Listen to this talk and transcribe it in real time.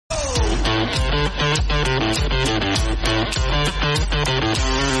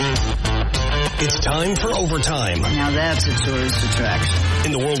It's time for overtime. Now that's a tourist attraction.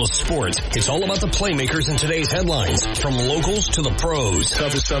 In the world of sports, it's all about the playmakers in today's headlines, from locals to the pros.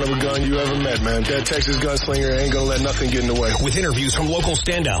 Toughest son of a gun you ever met, man. That Texas gunslinger ain't gonna let nothing get in the way. With interviews from local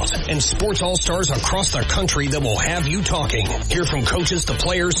standouts and sports all-stars across the country that will have you talking. Hear from coaches to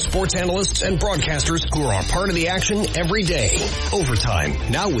players, sports analysts, and broadcasters who are a part of the action every day. Overtime,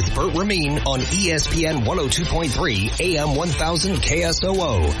 now with Bert Ramin on ESPN 102.3 AM 1000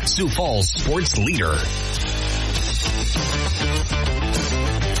 KSOO, Sioux Falls sports leader.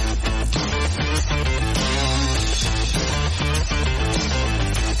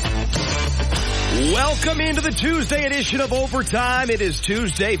 Welcome into the Tuesday edition of Overtime. It is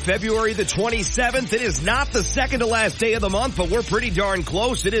Tuesday, February the 27th. It is not the second to last day of the month, but we're pretty darn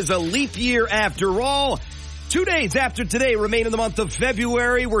close. It is a leap year after all. 2 days after today remain in the month of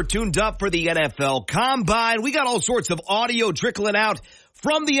February. We're tuned up for the NFL Combine. We got all sorts of audio trickling out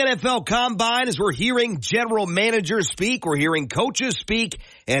from the NFL Combine as we're hearing general managers speak, we're hearing coaches speak,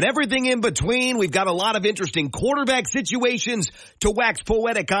 and everything in between. We've got a lot of interesting quarterback situations to wax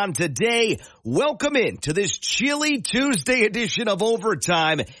poetic on today. Welcome in to this chilly Tuesday edition of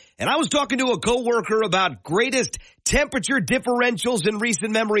Overtime. And I was talking to a coworker about greatest temperature differentials in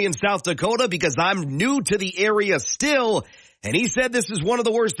recent memory in South Dakota because I'm new to the area still. And he said this is one of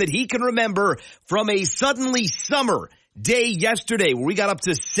the worst that he can remember from a suddenly summer day yesterday where we got up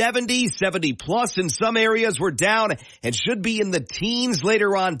to 70 plus in some areas. We're down and should be in the teens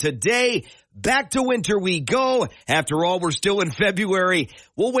later on today. Back to winter we go. After all, we're still in February.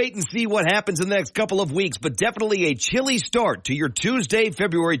 We'll wait and see what happens in the next couple of weeks, but definitely a chilly start to your Tuesday,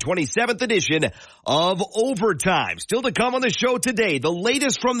 February 27th edition of Overtime. Still to come on the show today, the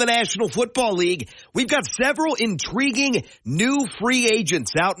latest from the National Football League. We've got several intriguing new free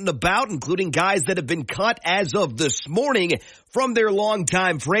agents out and about, including guys that have been cut as of this morning from their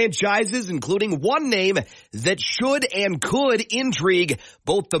longtime franchises, including one name that should and could intrigue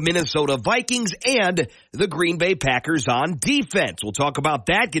both the Minnesota Vikings and the Green Bay Packers on defense. We'll talk about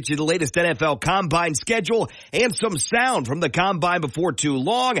that, get you the latest NFL Combine schedule and some sound from the Combine before too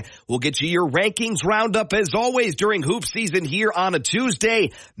long. We'll get you your rankings roundup as always during hoop season here on a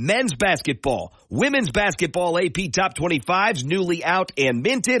Tuesday. Men's basketball, women's basketball AP Top 25s newly out and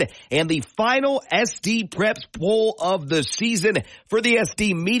minted, and the final SD Preps poll of the season for the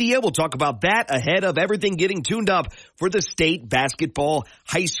SD media. We'll talk about that ahead of everything getting tuned up for the state basketball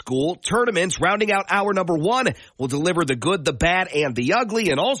high school tournaments. Rounding out hour number one, we'll deliver the good, the bad, and the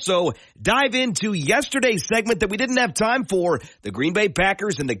ugly, and also dive into yesterday's segment that we didn't have time for, the Green Bay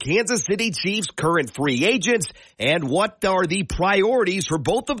Packers and the Kansas City Chiefs current free agents, and what are the priorities for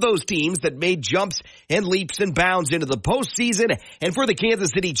both of those teams that made jumps and leaps and bounds into the postseason. And for the Kansas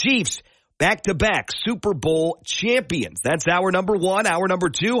City Chiefs, back-to-back Super Bowl champions. That's hour number one. Hour number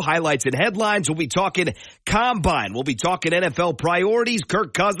two, highlights and headlines. We'll be talking Combine. We'll be talking NFL priorities,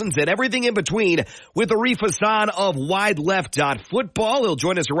 Kirk Cousins, and everything in between with Arif Hassan of WideLeft.Football. He'll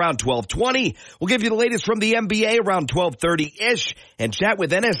join us around 12:20. We'll give you the latest from the NBA around 12:30-ish and chat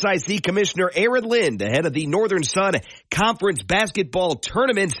with NSIC Commissioner Aaron Lind ahead of the Northern Sun Conference basketball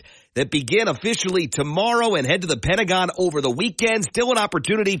tournaments that begin officially tomorrow and head to the Pentagon over the weekend. Still an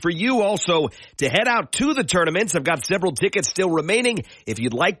opportunity for you also to head out to the tournaments. I've got several tickets still remaining. If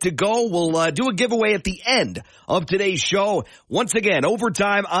you'd like to go, we'll do a giveaway at the end of today's show. Once again,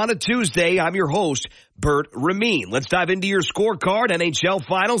 Overtime on a Tuesday. I'm your host, Bert Ramin. Let's dive into your scorecard. NHL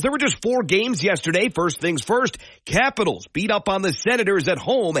Finals. There were just 4 games yesterday. First things first, Capitals beat up on the Senators at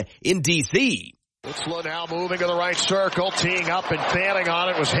home in D.C. Itzla now moving to the right circle, teeing up and bailing on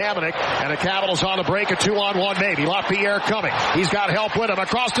it was Hamonic, and the Capitals on the break, a 2-on-1 maybe. LaPierre coming. He's got help with him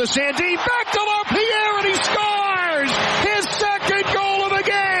across to Sandy, back to LaPierre, and he scores! His second goal of the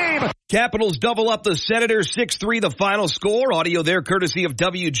game! Capitals double up the Senators, 6-3 the final score. Audio there courtesy of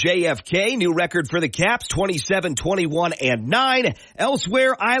WJFK. New record for the Caps, 27, 21, and 9.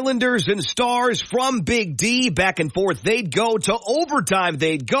 Elsewhere, Islanders and Stars from Big D. Back and forth they'd go, to overtime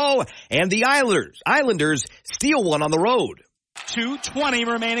they'd go, and the Islanders steal one on the road. 2:20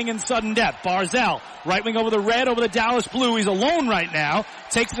 remaining in sudden death. Barzal, right wing over the red, over the Dallas blue. He's alone right now.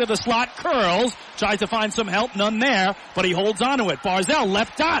 Takes it to the slot, curls, tries to find some help, none there, but he holds on to it. Barzal,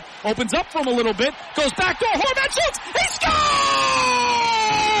 left dot, opens up from a little bit, goes back door, Horvat shoots, he scores!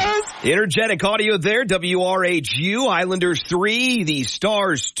 Energetic audio there, WRHU, Islanders 3, the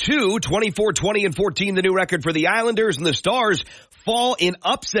Stars 2, 24, 20, and 14, the new record for the Islanders, and the Stars fall in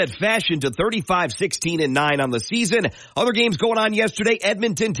upset fashion to 35-16-9 on the season. Other games going on yesterday.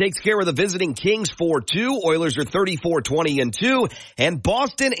 Edmonton takes care of the visiting Kings 4-2. Oilers are 34-20-2. And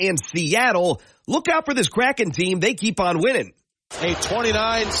Boston and Seattle, look out for this Kraken team. They keep on winning. A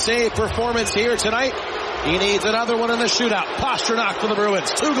 29-save performance here tonight. He needs another one in the shootout. Pasternak for the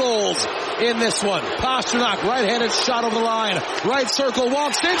Bruins. 2 goals in this one. Pasternak, right-handed shot over the line. Right circle,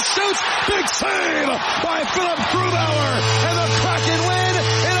 walks in, shoots. Big save by Philip Grubauer. And the Kraken win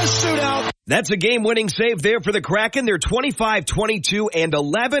in a shootout. That's a game-winning save there for the Kraken. They're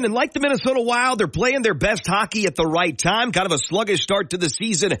 25-22-11. And like the Minnesota Wild, they're playing their best hockey at the right time. Kind of a sluggish start to the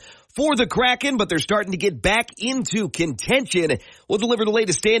season for the Kraken, but they're starting to get back into contention. We'll deliver the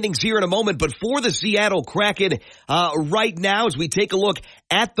latest standings here in a moment. But for the Seattle Kraken, right now, as we take a look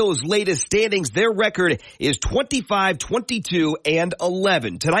at those latest standings, their record is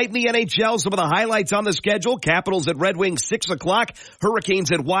 25-22-11. Tonight in the NHL, some of the highlights on the schedule. Capitals at Red Wings, 6 o'clock.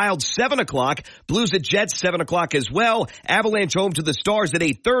 Hurricanes at Wild, 7 o'clock. Blues at Jets, 7 o'clock as well. Avalanche home to the Stars at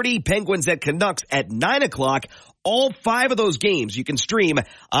 8:30. Penguins at Canucks at 9 o'clock. All 5 of those games you can stream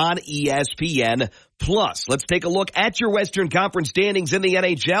on ESPN+. Let's take a look at your Western Conference standings in the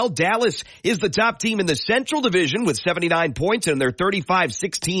NHL. Dallas is the top team in the Central Division with 79 points, and they're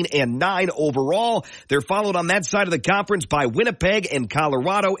 35-16-9 overall. They're followed on that side of the conference by Winnipeg and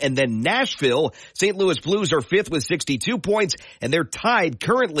Colorado, and then Nashville. St. Louis Blues are 5th with 62 points, and they're tied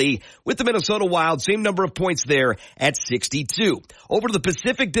currently with the Minnesota Wild, same number of points there at 62. Over to the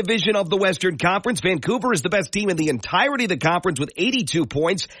Pacific Division of the Western Conference, Vancouver is the best team in the entirety of the conference with 82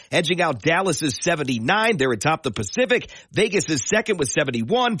 points, edging out Dallas's 79. They're atop the Pacific. Vegas is second with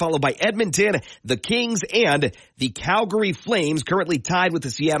 71, followed by Edmonton, the Kings, and the Calgary Flames, currently tied with the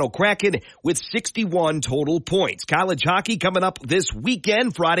Seattle Kraken with 61 total points. College hockey coming up this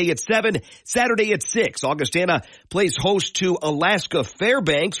weekend, Friday at 7, Saturday at 6. Augustana plays host to Alaska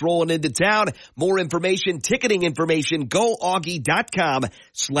Fairbanks, rolling into town. More information, ticketing information,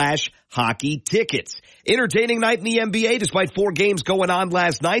 goaugie.com/hockey tickets. Entertaining night in the NBA despite 4 games going on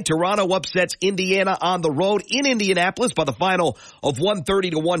last night. Toronto upsets Indiana on the road in Indianapolis by the final of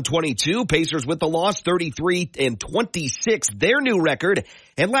 130-122. Pacers with the loss, 33-26, their new record.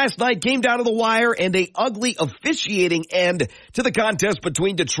 And last night came down to the wire and a ugly officiating end to the contest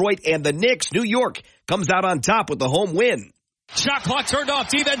between Detroit and the Knicks. New York comes out on top with the home win. Shot clock turned off.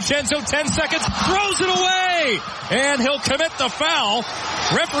 DiVincenzo, 10 seconds, throws it away. And he'll commit the foul.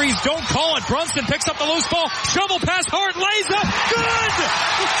 Referees don't call it. Brunson picks up the loose ball. Shovel pass. Hart lays up. Good!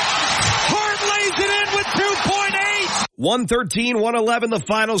 Hart lays it in with 2.8. 113-111 the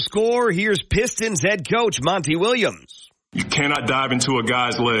final score. Here's Pistons head coach Monty Williams. You cannot dive into a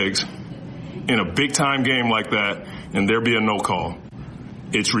guy's legs in a big-time game like that and there be a no call.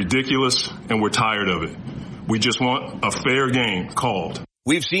 It's ridiculous, and we're tired of it. We just want a fair game called.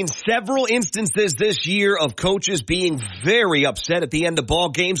 We've seen several instances this year of coaches being very upset at the end of ball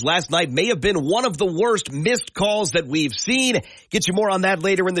games. Last night may have been one of the worst missed calls that we've seen. Get you more on that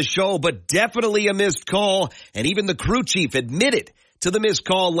later in the show, but definitely a missed call. And even the crew chief admitted to the missed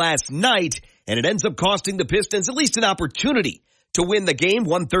call last night, and it ends up costing the Pistons at least an opportunity to win the game.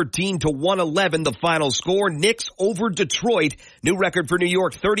 113-111 the final score. Knicks over Detroit. New record for New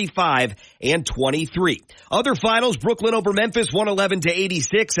York, 35-23. Other finals, Brooklyn over Memphis,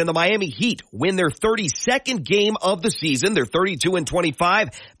 111-86, and the Miami Heat win their 32nd game of the season. They're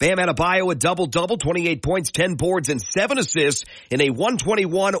 32-25. Bam Adebayo a double-double, 28 points, 10 boards, and 7 assists in a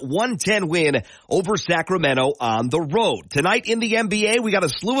 121-110 win over Sacramento on the road. Tonight in the NBA, we got a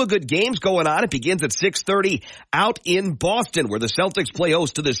slew of good games going on. It begins at 6:30 out in Boston, where the Celtics play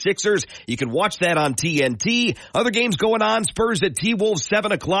host to the Sixers. You can watch that on TNT. Other games going on, Spurs at T-Wolves,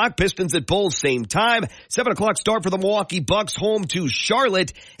 7 o'clock. Pistons at Bulls, same time. 7 o'clock start for the Milwaukee Bucks, home to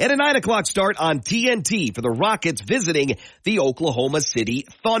Charlotte. And a 9 o'clock start on TNT for the Rockets visiting the Oklahoma City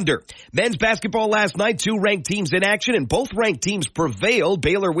Thunder. Men's basketball last night, 2 ranked teams in action, and both ranked teams prevailed.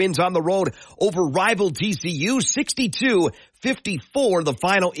 Baylor wins on the road over rival TCU, 62-54, the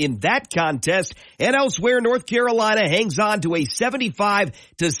final in that contest. And elsewhere, North Carolina hangs on to a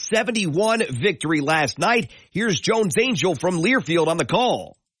 75-71 victory last night. Here's Jones Angel from Learfield on the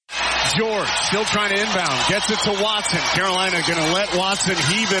call. George still trying to inbound, gets it to Watson. Carolina going to let Watson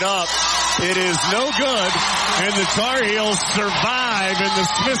heave it up. It is no good, and the Tar Heels survive in the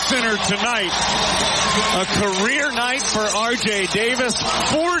Smith Center tonight. A career night for R.J. Davis,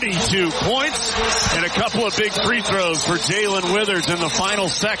 42 points, and a couple of big free throws for Jalen Withers in the final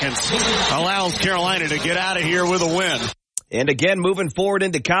seconds allows Carolina to get out of here with a win. And again, moving forward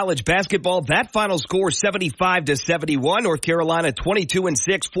into college basketball, that final score 75-71. North Carolina 22-6,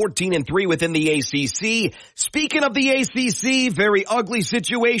 14-3 within the ACC. Speaking of the ACC, very ugly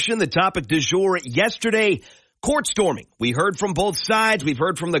situation. The topic du jour yesterday, court storming. We heard from both sides. We've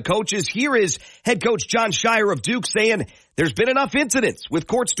heard from the coaches. Here is head coach Jon Scheyer of Duke saying there's been enough incidents with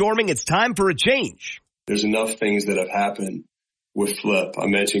court storming. It's time for a change. There's enough things that have happened with Flip. I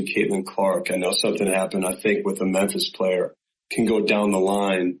mentioned Caitlin Clark. I know something happened, I think, with a Memphis player. Can go down the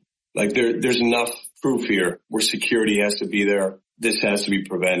line. Like there's enough proof here where security has to be there. This has to be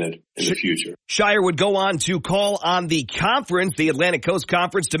prevented in the future. Scheyer would go on to call on the conference, the Atlantic Coast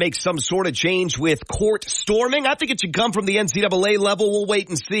Conference, to make some sort of change with court storming. I think it should come from the NCAA level. We'll wait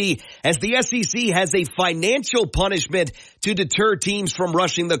and see, as the SEC has a financial punishment to deter teams from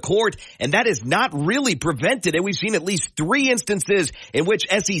rushing the court, and that is not really prevented. And we've seen at least 3 instances in which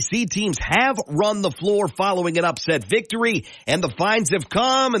SEC teams have run the floor following an upset victory, and the fines have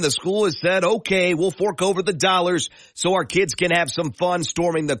come, and the school has said, okay, we'll fork over the dollars so our kids can have some fun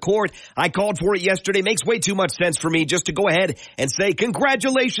storming the court. I called for it yesterday. Makes way too much sense for me just to go ahead and say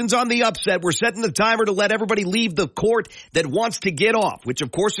congratulations on the upset. We're setting the timer to let everybody leave the court that wants to get off, which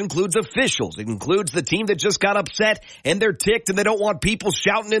of course includes officials. It includes the team that just got upset and they're ticked and they don't want people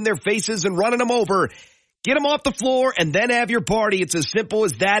shouting in their faces and running them over. Get them off the floor and then have your party. It's as simple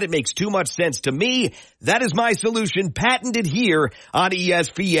as that. It makes too much sense to me. That is my solution, patented here on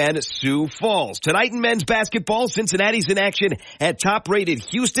ESPN Sioux Falls. Tonight in men's basketball, Cincinnati's in action at top-rated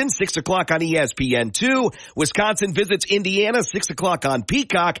Houston, 6 o'clock on ESPN2. Wisconsin visits Indiana, 6 o'clock on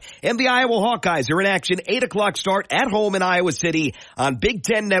Peacock. And the Iowa Hawkeyes are in action, 8 o'clock start at home in Iowa City on Big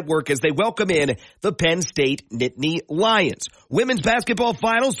Ten Network as they welcome in the Penn State Nittany Lions. Women's basketball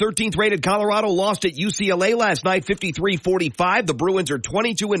finals, 13th-rated Colorado lost at UCLA last night, 53-45. The Bruins are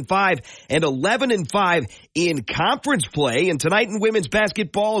 22-5 and 11-5 in conference play. And tonight in women's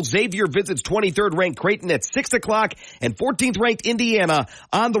basketball, Xavier visits 23rd-ranked Creighton at 6 o'clock and 14th-ranked Indiana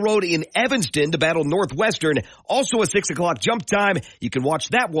on the road in Evanston to battle Northwestern. Also a 6 o'clock jump time. You can watch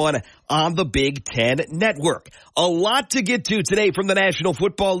that one on the Big Ten Network. A lot to get to today from the National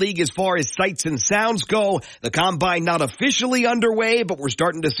Football League as far as sights and sounds go. The combine not officially underway, but we're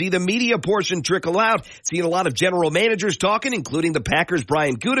starting to see the media portion trickle out. Seeing a lot of general managers talking, including the Packers'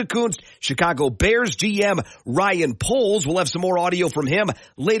 Brian Gutekunst, Chicago Bears GM Ryan Poles. We'll have some more audio from him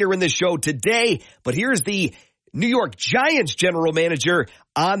later in the show today. But here's the New York Giants general manager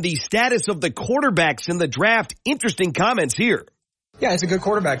on the status of the quarterbacks in the draft. Interesting comments here. Yeah, it's a good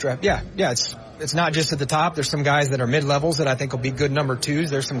quarterback draft. Yeah, it's not just at the top. There's some guys that are mid-levels that I think will be good number 2s.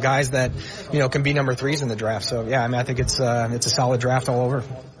 There's some guys that, can be number 3s in the draft. So, yeah, I think it's a solid draft all over.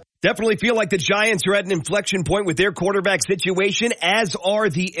 Definitely feel like the Giants are at an inflection point with their quarterback situation, as are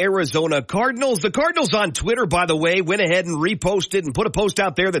the Arizona Cardinals. The Cardinals on Twitter, by the way, went ahead and reposted and put a post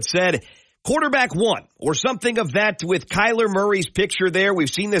out there that said, quarterback 1, or something of that, with Kyler Murray's picture there. We've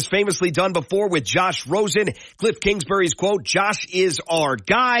seen this famously done before with Josh Rosen. Cliff Kingsbury's quote, Josh is our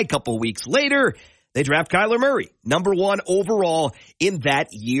guy. A couple weeks later, they draft Kyler Murray, number 1 overall in that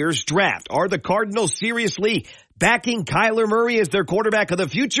year's draft. Are the Cardinals seriously backing Kyler Murray as their quarterback of the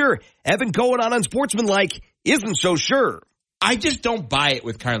future? Evan Cohen on Unsportsmanlike isn't so sure. I just don't buy it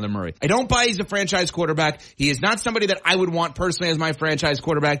with Kyler Murray. I don't buy he's a franchise quarterback. He is not somebody that I would want personally as my franchise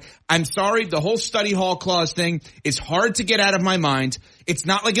quarterback. I'm sorry, the whole study hall clause thing is hard to get out of my mind. It's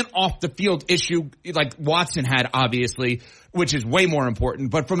not like an off-the-field issue like Watson had, obviously, which is way more important.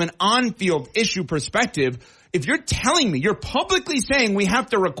 But from an on-field issue perspective, if you're telling me, you're publicly saying we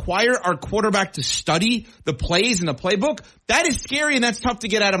have to require our quarterback to study the plays in the playbook, that is scary and that's tough to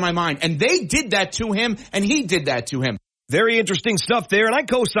get out of my mind. And they did that to him, and he did that to him. Very interesting stuff there, and I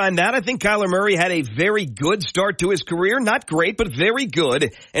co-sign that. I think Kyler Murray had a very good start to his career. Not great, but very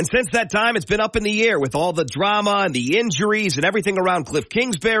good. And since that time, it's been up in the air with all the drama and the injuries and everything around Cliff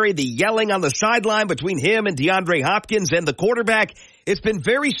Kingsbury, the yelling on the sideline between him and DeAndre Hopkins and the quarterback. It's been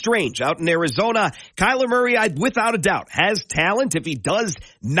very strange out in Arizona. Kyler Murray, without a doubt, has talent. If he does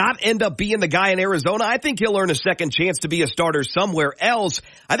not end up being the guy in Arizona, I think he'll earn a second chance to be a starter somewhere else.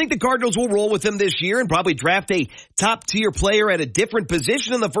 I think the Cardinals will roll with him this year and probably draft a top-tier player at a different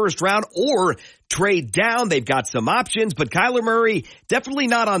position in the first round or trade down. They've got some options, but Kyler Murray definitely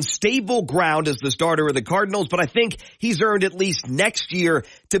not on stable ground as the starter of the Cardinals, but I think he's earned at least next year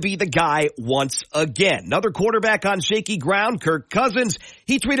to be the guy once again. Another quarterback on shaky ground, Kirk Cousins.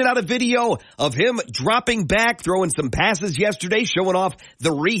 He tweeted out a video of him dropping back, throwing some passes yesterday, showing off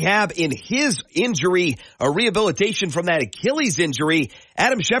the rehab in his injury, a rehabilitation from that Achilles injury.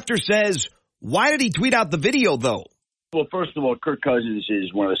 Adam Schefter says, why did he tweet out the video though? Well, first of all, Kirk Cousins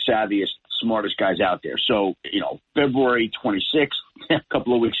is one of the savviest smartest guys out there. So, February 26th, a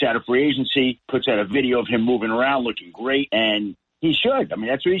couple of weeks out of free agency, puts out a video of him moving around looking great, and he should. I mean,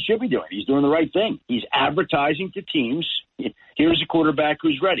 that's what he should be doing. He's doing the right thing. He's advertising to teams, here's a quarterback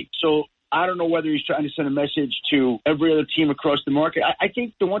who's ready. So I don't know whether he's trying to send a message to every other team across the market. I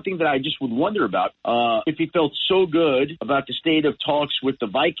think the one thing that I just would wonder about, if he felt so good about the state of talks with the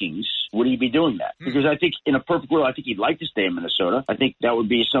Vikings, would he be doing that? Because I think in a perfect world, I think he'd like to stay in Minnesota. I think that would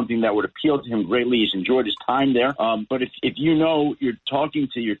be something that would appeal to him greatly. He's enjoyed his time there. But if you're talking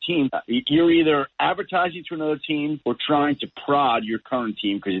to your team, you're either advertising to another team or trying to prod your current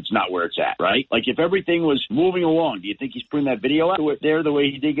team because it's not where it's at, right? Like if everything was moving along, do you think he's putting that video out there the way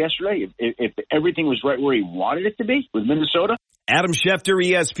he did yesterday? If everything was right where he wanted it to be with Minnesota? Adam Schefter,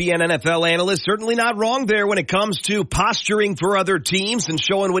 ESPN NFL analyst, certainly not wrong there when it comes to posturing for other teams and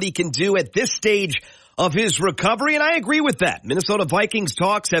showing what he can do at this stage of his recovery, and I agree with that. Minnesota Vikings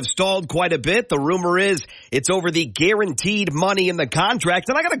talks have stalled quite a bit. The rumor is it's over the guaranteed money in the contract,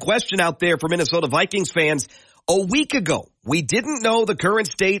 and I got a question out there for Minnesota Vikings fans. A week ago, we didn't know the current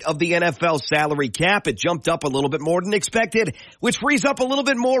state of the NFL salary cap. It jumped up a little bit more than expected, which frees up a little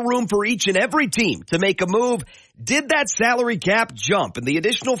bit more room for each and every team to make a move. Did that salary cap jump and the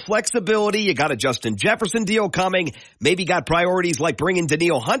additional flexibility? You got a Justin Jefferson deal coming, maybe got priorities like bringing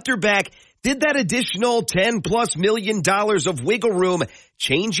Danielle Hunter back. Did that additional $10+ million of wiggle room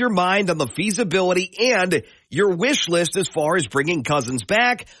change your mind on the feasibility and your wish list as far as bringing Cousins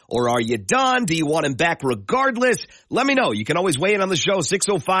back? Or are you done? Do you want him back regardless? Let me know. You can always weigh in on the show,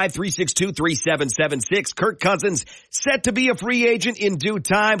 605-362-3776. Kirk Cousins set to be a free agent in due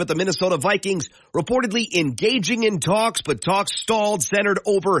time, but the Minnesota Vikings reportedly engaging in talks, but talks stalled, centered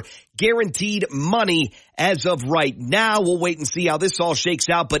over guaranteed money as of right now. We'll wait and see how this all shakes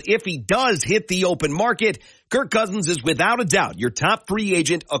out, but if he does hit the open market, Kirk Cousins is without a doubt your top free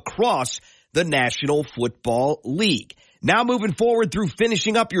agent across the National Football League. Now moving forward through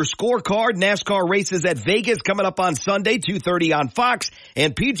finishing up your scorecard, NASCAR races at Vegas coming up on Sunday, 2:30 on Fox,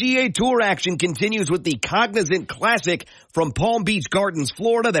 and PGA Tour action continues with the Cognizant Classic from Palm Beach Gardens,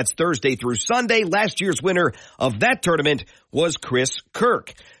 Florida. That's Thursday through Sunday. Last year's winner of that tournament was Chris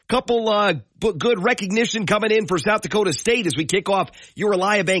Kirk. Couple good recognition coming in for South Dakota State as we kick off your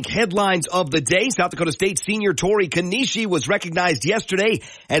Elia Bank headlines of the day. South Dakota State senior Tori Kanishi was recognized yesterday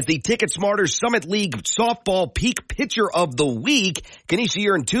as the Ticket Smarter Summit League Softball Peak Pitcher of the Week. Kanishi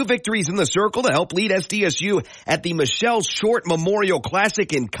earned 2 victories in the circle to help lead SDSU at the Michelle Short Memorial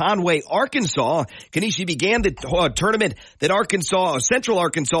Classic in Conway, Arkansas. Kanishi began the tournament that Central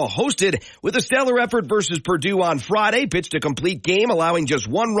Arkansas hosted with a stellar effort versus Purdue on Friday. Pitched a complete game, allowing just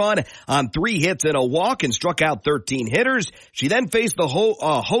 1 run on 3 hits and a walk, and struck out 13 hitters. She then faced the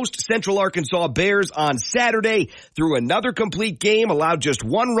host Central Arkansas Bears on Saturday, threw another complete game, allowed just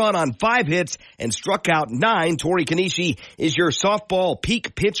 1 run on 5 hits, and struck out 9. Tori Kanishi is your softball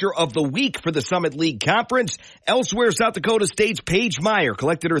peak pitcher of the week for the Summit League Conference. Elsewhere, South Dakota State's Paige Meyer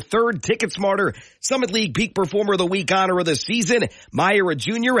collected her 3rd Ticket Smarter Summit League Peak Performer of the Week honor of the season. Meyer, a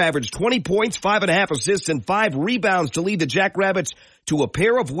junior, averaged 20 points, 5.5 assists, and 5 rebounds to lead the Jackrabbits to a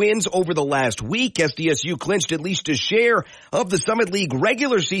pair of wins over the last week. SDSU clinched at least a share of the Summit League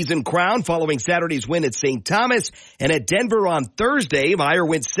regular season crown following Saturday's win at St. Thomas. And at Denver on Thursday, Meyer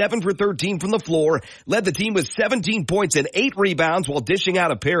went 7 for 13 from the floor, led the team with 17 points and 8 rebounds while dishing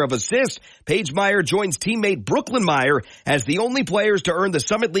out a pair of assists. Paige Meyer joins teammate Brooklyn Meyer as the only players to earn the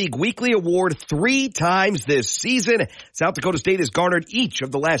Summit League Weekly Award 3 times this season. South Dakota State has garnered each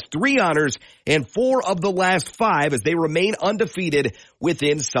of the last 3 honors and 4 of the last 5 as they remain undefeated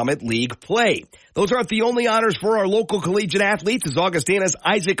within Summit League play. Those aren't the only honors for our local collegiate athletes, as Augustana's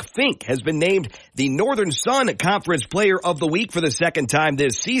Isaac Fink has been named the Northern Sun Conference Player of the Week for the 2nd time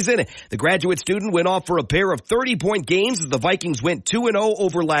this season. The graduate student went off for a pair of 30-point games as the Vikings went 2-0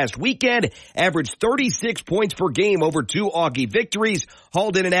 over last weekend, averaged 36 points per game over 2 Augie victories,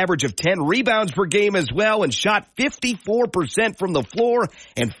 hauled in an average of 10 rebounds per game as well, and shot 54% from the floor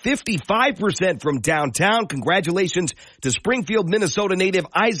and 55% from downtown. Congratulations to Springfield, Minnesota native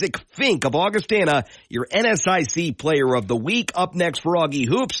Isaac Fink of Augustana, your NSIC Player of the Week. Up next for Augie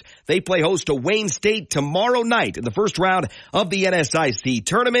Hoops, they play host to Wayne State tomorrow night in the first round of the NSIC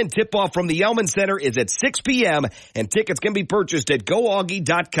tournament. Tip-off from the Yelman Center is at 6 p.m. and tickets can be purchased at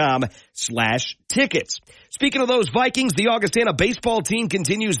goaugie.com/tickets. Speaking of those Vikings, the Augustana baseball team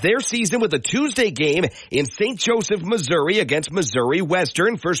continues their season with a Tuesday game in St. Joseph, Missouri against Missouri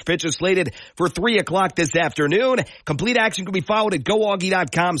Western. First pitch is slated for 3 o'clock this afternoon. Complete action can be followed at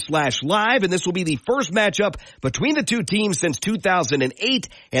GoAugie.com/live, and this will be the first matchup between the two teams since 2008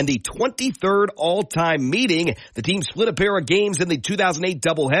 and the 23rd all-time meeting. The team split a pair of games in the 2008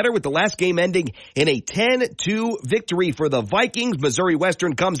 doubleheader, with the last game ending in a 10-2 victory for the Vikings. Missouri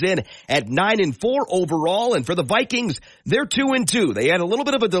Western comes in at 9-4 overall. And for the Vikings, they're 2-2. They had a little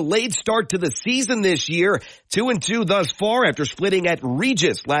bit of a delayed start to the season this year. 2-2 thus far after splitting at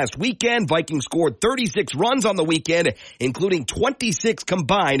Regis last weekend. Vikings scored 36 runs on the weekend, including 26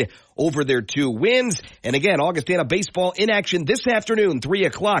 combined over their 2 wins. And again, Augustana baseball in action this afternoon, 3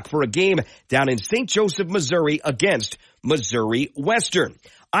 o'clock for a game down in St. Joseph, Missouri against Missouri Western.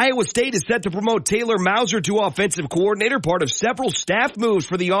 Iowa State is set to promote Taylor Mauser to offensive coordinator, part of several staff moves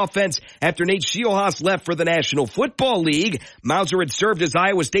for the offense after Nate Schiehlhaas left for the National Football League. Mauser had served as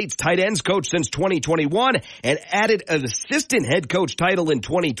Iowa State's tight ends coach since 2021 and added an assistant head coach title in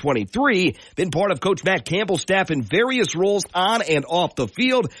 2023. Been part of Coach Matt Campbell's staff in various roles on and off the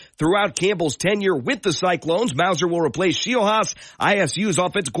field. Throughout Campbell's tenure with the Cyclones, Mauser will replace Schiehlhaas, ISU's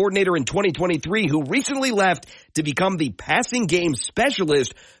offensive coordinator in 2023, who recently left to become the passing game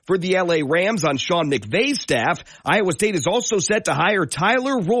specialist for the LA Rams on Sean McVay's staff. Iowa State is also set to hire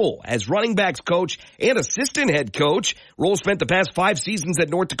Tyler Roll as running backs coach and assistant head coach. Roll spent the past 5 seasons at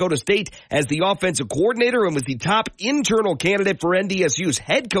North Dakota State as the offensive coordinator and was the top internal candidate for NDSU's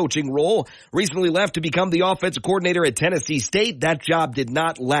head coaching role. Recently left to become the offensive coordinator at Tennessee State. That job did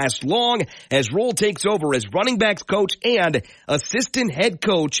not last long as Roll takes over as running backs coach and assistant head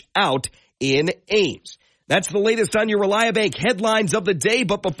coach out in Ames. That's the latest on your Reliabank headlines of the day.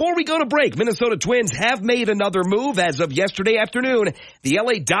 But before we go to break, Minnesota Twins have made another move. As of yesterday afternoon, the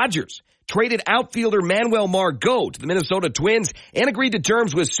LA Dodgers traded outfielder Manuel Margot to the Minnesota Twins and agreed to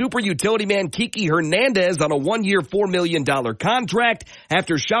terms with super utility man Kiki Hernandez on a 1-year, $4 million contract.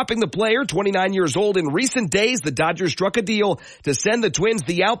 After shopping the player, 29 years old, in recent days, the Dodgers struck a deal to send the Twins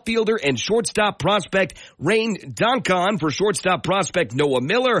the outfielder and shortstop prospect Rain Duncan for shortstop prospect Noah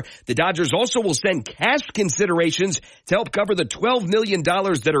Miller. The Dodgers also will send cash considerations to help cover the $12 million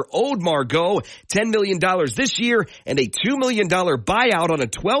that are owed Margot, $10 million this year, and a $2 million buyout on a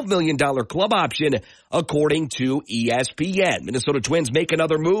 $12 million club option, according to ESPN. Minnesota Twins make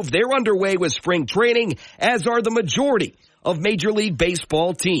another move. They're underway with spring training, as are the majority of Major League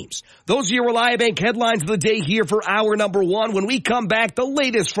Baseball teams. Those are your Reliabank headlines of the day here for hour number 1. When we come back, the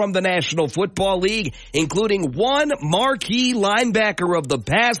latest from the National Football League, including one marquee linebacker of the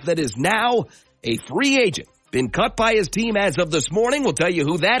past that is now a free agent. Been cut by his team as of this morning. We'll tell you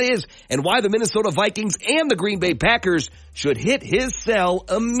who that is and why the Minnesota Vikings and the Green Bay Packers should hit his cell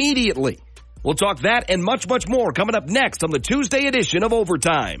immediately. We'll talk that and much, much more coming up next on the Tuesday edition of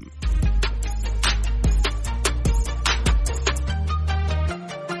Overtime.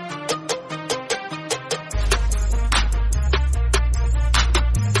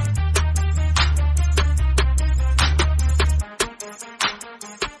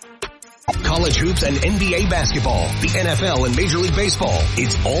 College hoops and NBA basketball, the NFL and Major League Baseball.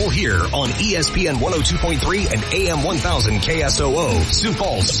 It's all here on ESPN 102.3 and AM 1000 KSOO, Sioux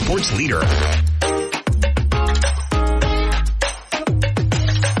Falls sports leader.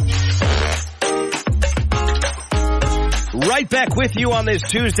 Right back with you on this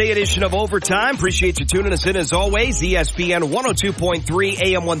Tuesday edition of Overtime. Appreciate you tuning us in as always. ESPN 102.3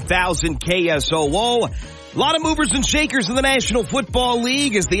 AM 1000 KSOO. A lot of movers and shakers in the National Football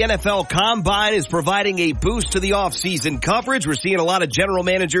League as the NFL Combine is providing a boost to the offseason coverage. We're seeing a lot of general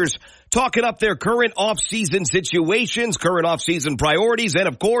managers talking up their current offseason situations, current offseason priorities, and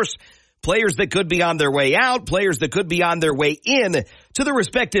of course, players that could be on their way out, players that could be on their way in to the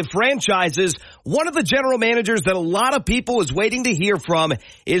respective franchises. One of the general managers that a lot of people is waiting to hear from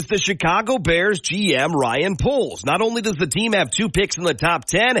is the Chicago Bears GM, Ryan Poles. Not only does the team have 2 picks in the top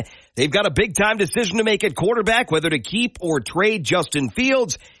 10, they've got a big-time decision to make at quarterback, whether to keep or trade Justin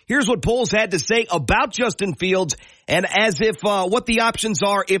Fields. Here's what Poles had to say about Justin Fields and as if what the options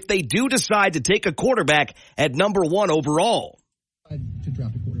are if they do decide to take a quarterback at number 1 overall. To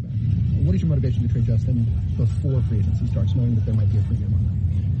draft a quarterback. What is your motivation to trade Justin before free agency starts, knowing that there might be a premium on that?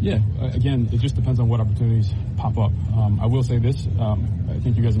 Yeah, again, it just depends on what opportunities pop up. I will say this, I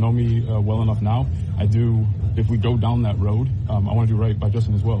think you guys know me well enough now. If we go down that road, I want to do right by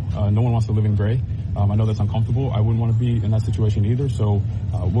Justin as well. No one wants to live in gray. I know that's uncomfortable. I wouldn't want to be in that situation either. So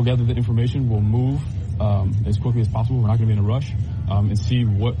we'll gather the information. We'll move as quickly as possible. We're not going to be in a rush and see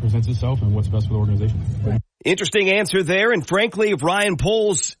what presents itself and what's best for the organization. Interesting answer there, and frankly, Ryan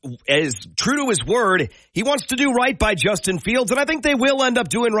Poles is true to his word. He wants to do right by Justin Fields, and I think they will end up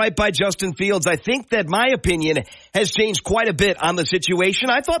doing right by Justin Fields. I think that my opinion has changed quite a bit on the situation.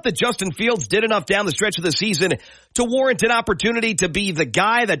 I thought that Justin Fields did enough down the stretch of the season to warrant an opportunity to be the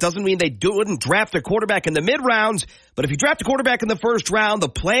guy. That doesn't mean they wouldn't draft a quarterback in the mid-rounds, but if you draft a quarterback in the first round, the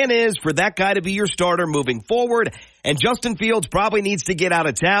plan is for that guy to be your starter moving forward. And Justin Fields probably needs to get out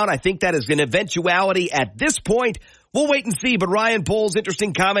of town. I think that is an eventuality at this point. We'll wait and see. But Ryan Poles,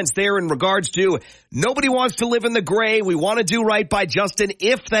 interesting comments there in regards to nobody wants to live in the gray. We want to do right by Justin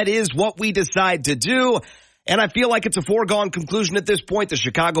if that is what we decide to do. And I feel like it's a foregone conclusion at this point. The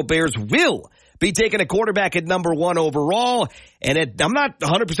Chicago Bears will be taking a quarterback at number 1 overall. And I'm not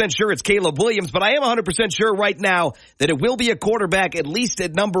 100% sure it's Caleb Williams, but I am 100% sure right now that it will be a quarterback at least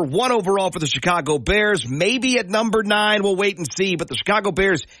at number 1 overall for the Chicago Bears. Maybe at number 9. We'll wait and see. But the Chicago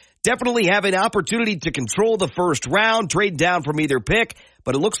Bears definitely have an opportunity to control the first round, trade down from either pick.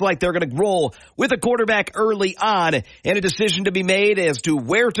 But it looks like they're going to roll with a quarterback early on and a decision to be made as to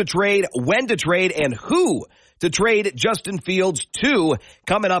where to trade, when to trade, and who to trade Justin Fields to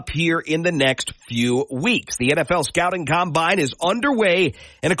coming up here in the next few weeks. The NFL Scouting Combine is underway,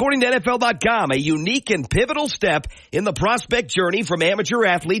 and according to NFL.com, a unique and pivotal step in the prospect journey from amateur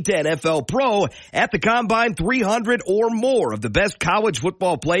athlete to NFL pro. At the Combine, 300 or more of the best college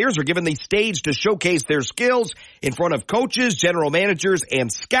football players are given the stage to showcase their skills in front of coaches, general managers,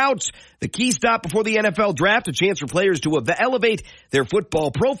 and scouts. The key stop before the NFL draft, a chance for players to elevate their football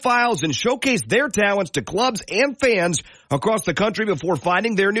profiles and showcase their talents to clubs and fans across the country before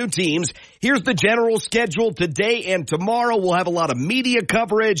finding their new teams. Here's the general schedule today and tomorrow. We'll have a lot of media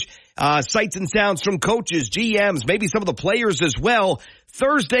coverage, sights and sounds from coaches, GMs, maybe some of the players as well.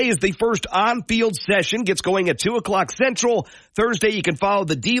 Thursday is the first on-field session. Gets going at 2 o'clock Central. Thursday, you can follow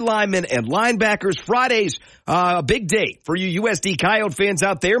the D linemen and linebackers. Friday's a big day for you USD Coyote fans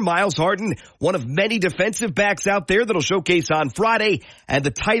out there. Miles Harden, one of many defensive backs out there that'll showcase on Friday. And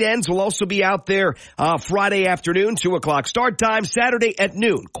the tight ends will also be out there Friday afternoon, 2 o'clock start time. Saturday at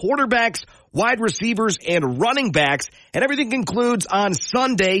noon, quarterbacks, wide receivers, and running backs. And everything concludes on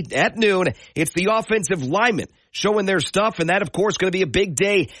Sunday at noon. It's the offensive linemen showing their stuff, and that, of course, going to be a big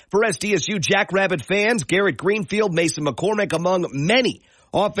day for SDSU Jackrabbit fans. Garrett Greenfield, Mason McCormick, among many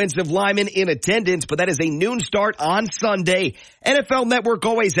offensive linemen in attendance, but that is a noon start on Sunday. NFL Network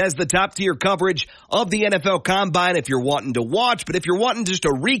always has the top-tier coverage of the NFL Combine if you're wanting to watch, but if you're wanting just a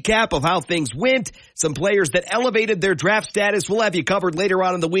recap of how things went, some players that elevated their draft status, we'll have you covered later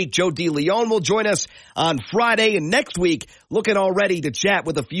on in the week. Joe DeLeon will join us on Friday, and next week, looking already to chat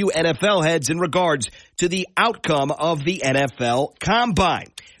with a few NFL heads in regards to the outcome of the NFL Combine.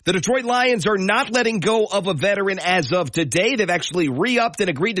 The Detroit Lions are not letting go of a veteran as of today. They've actually re-upped and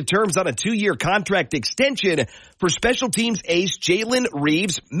agreed to terms on a 2-year contract extension for special teams ace Jalen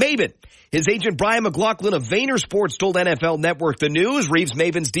Reeves-Maybin. His agent Brian McLaughlin of Vayner Sports told NFL Network the news.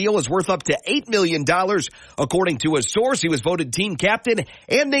 Reeves-Maybin's deal is worth up to $8 million. According to a source, he was voted team captain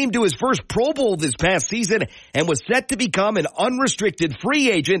and named to his first Pro Bowl this past season and was set to become an unrestricted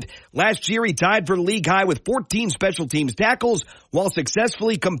free agent. Last year, he tied for the league high with 14 special teams tackles while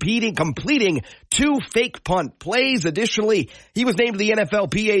successfully completing 2 fake punt plays. Additionally, he was named to the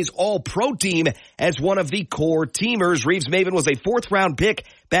NFLPA's All-Pro team as one of the core teamers. Reeves-Maybin was a 4th-round pick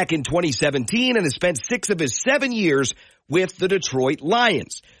back in 2017 and has spent 6 of his 7 years with the Detroit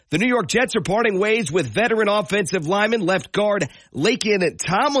Lions. The New York Jets are parting ways with veteran offensive lineman left guard Laken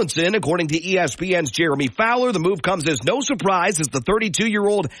Tomlinson. According to ESPN's Jeremy Fowler, the move comes as no surprise as the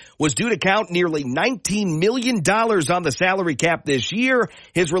 32-year-old was due to count nearly $19 million on the salary cap this year.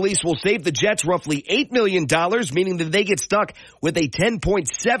 His release will save the Jets roughly $8 million, meaning that they get stuck with a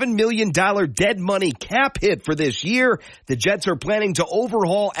 $10.7 million dead money cap hit for this year. The Jets are planning to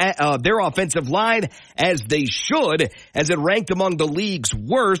overhaul their offensive line as they should, as it ranked among the league's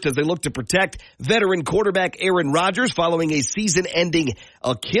worst, as they look to protect veteran quarterback Aaron Rodgers following a season-ending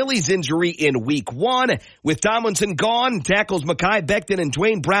Achilles injury in Week 1. With Tomlinson gone, tackles Mekhi Becton and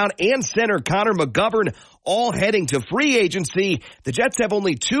Dwayne Brown and center Connor McGovern all heading to free agency. The Jets have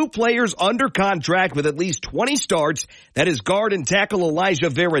only 2 players under contract with at least 20 starts. That is guard and tackle Elijah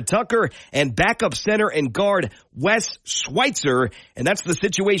Vera Tucker and backup center and guard Wes Schweitzer. And that's the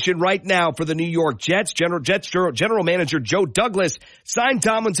situation right now for the New York Jets. General Manager Joe Douglas signed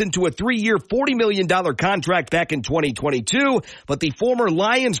Tomlinson to a 3-year, $40 million contract back in 2022. But the former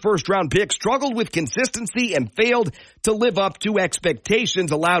Lions first-round pick struggled with consistency and failed to live up to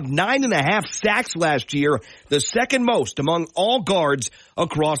expectations. Allowed 9.5 sacks last year year, the second most among all guards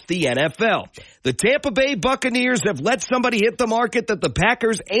across the NFL. The Tampa Bay Buccaneers have let somebody hit the market that the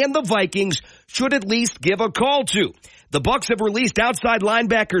Packers and the Vikings should at least give a call to. The Bucs have released outside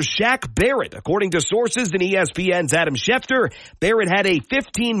linebacker Shaq Barrett. According to sources in ESPN's Adam Schefter, Barrett had a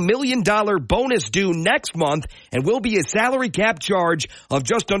 $15 million bonus due next month and will be a salary cap charge of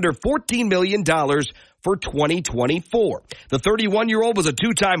just under $14 million for 2024. The 31-year-old was a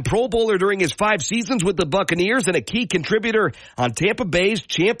two-time Pro Bowler during his 5 seasons with the Buccaneers and a key contributor on Tampa Bay's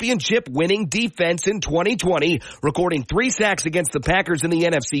championship-winning defense in 2020, recording 3 sacks against the Packers in the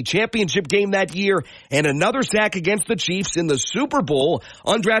NFC Championship game that year and another sack against the Chiefs in the Super Bowl.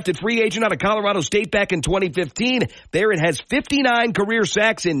 Undrafted free agent out of Colorado State back in 2015, Barrett has 59 career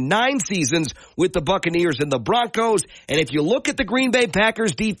sacks in 9 seasons with the Buccaneers and the Broncos. And if you look at the Green Bay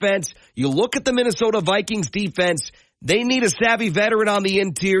Packers defense, you look at the Minnesota Vikings defense, they need a savvy veteran on the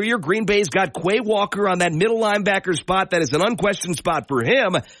interior. Green Bay's got Quay Walker on that middle linebacker spot. That is an unquestioned spot for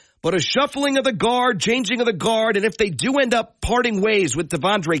him. But a shuffling of the guard, changing of the guard, and if they do end up parting ways with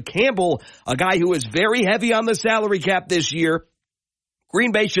Devondre Campbell, a guy who is very heavy on the salary cap this year,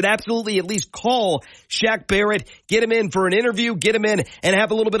 Green Bay should absolutely at least call Shaq Barrett, get him in for an interview, get him in and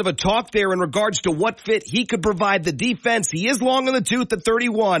have a little bit of a talk there in regards to what fit he could provide the defense. He is long in the tooth at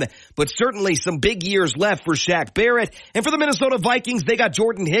 31, but certainly some big years left for Shaq Barrett. And for the Minnesota Vikings, they got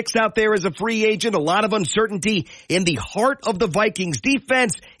Jordan Hicks out there as a free agent. A lot of uncertainty in the heart of the Vikings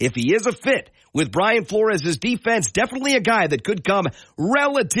defense. If he is a fit with Brian Flores' defense, definitely a guy that could come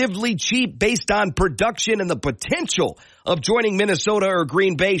relatively cheap based on production and the potential of joining Minnesota or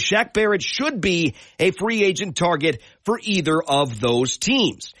Green Bay. Shaq Barrett should be a free agent target for either of those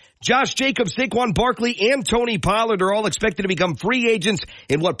teams. Josh Jacobs, Saquon Barkley, and Tony Pollard are all expected to become free agents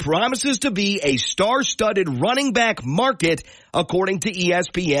in what promises to be a star-studded running back market, according to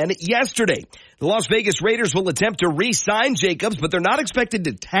ESPN yesterday. The Las Vegas Raiders will attempt to re-sign Jacobs, but they're not expected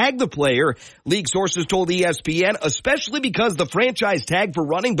to tag the player, league sources told ESPN, especially because the franchise tag for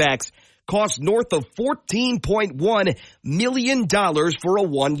running backs costs north of $14.1 million for a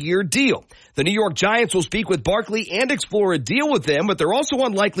 1-year deal. The New York Giants will speak with Barkley and explore a deal with him, but they're also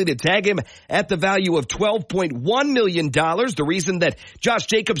unlikely to tag him at the value of $12.1 million. The reason that Josh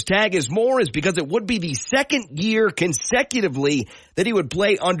Jacobs' tag is more is because it would be the second year consecutively that he would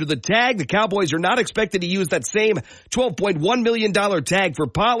play under the tag. The Cowboys are not expected to use that same $12.1 million tag for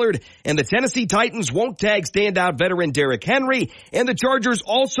Pollard, and the Tennessee Titans won't tag standout veteran Derrick Henry, and the Chargers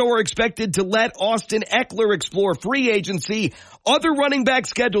also are expected to let Austin Eckler explore free agency. Other running backs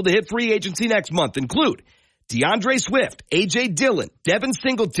scheduled to hit free agency next month include DeAndre Swift, A.J. Dillon, Devin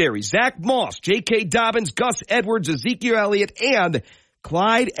Singletary, Zach Moss, J.K. Dobbins, Gus Edwards, Ezekiel Elliott, and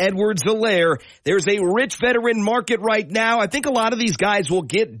Clyde Edwards-Helaire. There's a rich veteran market right now. I think a lot of these guys will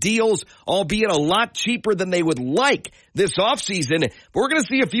get deals, albeit a lot cheaper than they would like this offseason. But we're going to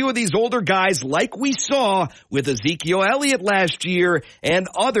see a few of these older guys like we saw with Ezekiel Elliott last year and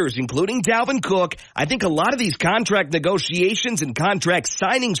others, including Dalvin Cook. I think a lot of these contract negotiations and contract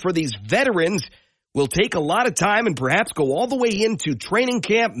signings for these veterans will take a lot of time and perhaps go all the way into training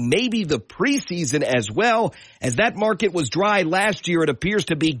camp, maybe the preseason as well. As that market was dry last year, it appears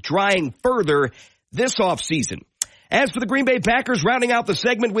to be drying further this offseason. As for the Green Bay Packers, rounding out the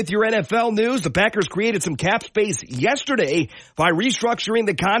segment with your NFL news, the Packers created some cap space yesterday by restructuring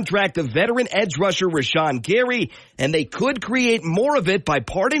the contract of veteran edge rusher Rashawn Gary, and they could create more of it by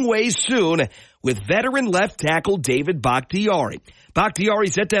parting ways soon with veteran left tackle David Bakhtiari. Bakhtiari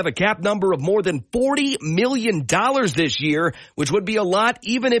set to have a cap number of more than $40 million this year, which would be a lot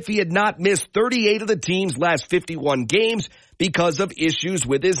even if he had not missed 38 of the team's last 51 games because of issues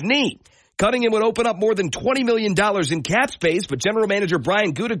with his knee. Cutting him would open up more than $20 million in cap space, but general manager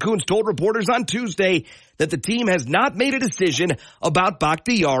Brian Gutekunst told reporters on Tuesday that the team has not made a decision about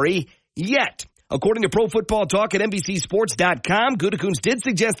Bakhtiari yet. According to Pro Football Talk at NBCSports.com, Gutekunst did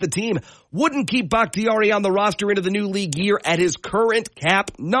suggest the team wouldn't keep Bakhtiari on the roster into the new league year at his current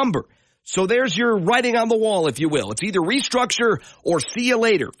cap number. So there's your writing on the wall, if you will. It's either restructure or see you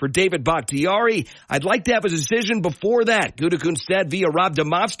later for David Bakhtiari. I'd like to have a decision before that, Gutekunst said via Rob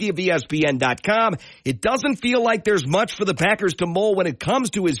Demovsky of ESPN.com. It doesn't feel like there's much for the Packers to mull when it comes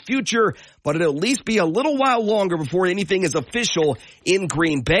to his future, but it'll at least be a little while longer before anything is official in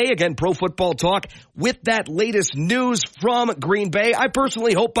Green Bay. Again, Pro Football Talk with that latest news from Green Bay. I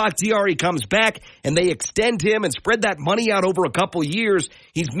personally hope Bakhtiari comes back and they extend him and spread that money out over a couple years.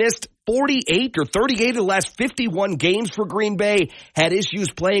 He's missed 48 or 38 of the last 51 games for Green Bay, had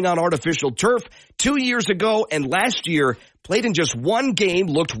issues playing on artificial turf 2 years ago, and last year played in just one game,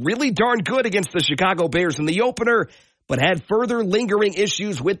 looked really darn good against the Chicago Bears in the opener, but had further lingering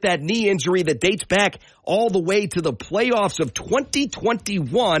issues with that knee injury that dates back all the way to the playoffs of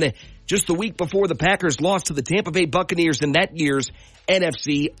 2021, just the week before the Packers lost to the Tampa Bay Buccaneers in that year's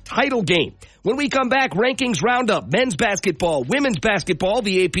NFC title game. When we come back, rankings roundup, men's basketball, women's basketball,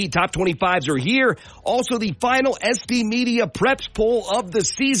 the AP top 25s are here. Also, the final SD Media Preps poll of the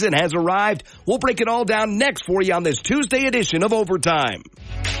season has arrived. We'll break it all down next for you on this Tuesday edition of Overtime.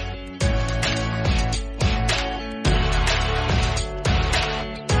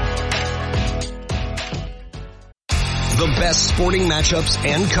 The best sporting matchups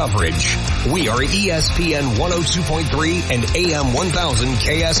and coverage. We are ESPN 102.3 and AM 1000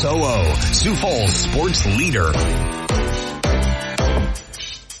 KSOO, Sioux Falls sports leader.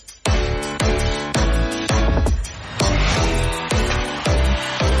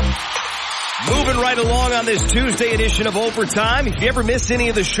 Moving right along on this Tuesday edition of Overtime. If you ever miss any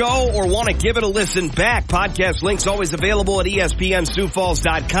of the show or want to give it a listen back, podcast links always available at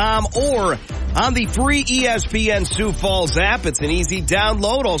ESPNSiouxFalls.com or on the free ESPN Sioux Falls app. It's an easy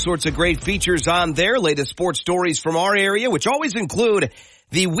download. All sorts of great features on there. Latest sports stories from our area, which always include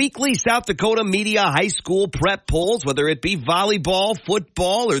the weekly South Dakota Media High School prep polls, whether it be volleyball,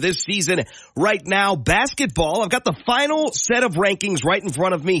 football, or this season right now, basketball. I've got the final set of rankings right in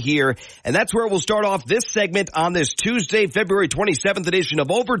front of me here, and that's where we'll start off this segment on this Tuesday, February 27th edition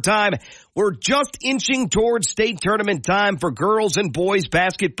of Overtime. We're just inching towards state tournament time for girls and boys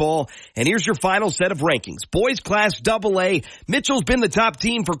basketball, and here's your final set of rankings. Boys Class AA, Mitchell's been the top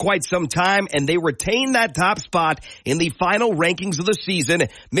team for quite some time, and they retain that top spot in the final rankings of the season.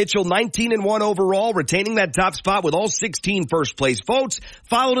 Mitchell 19-1 overall, retaining that top spot with all 16 first-place votes,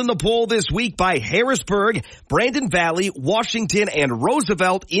 followed in the poll this week by Harrisburg, Brandon Valley, Washington, and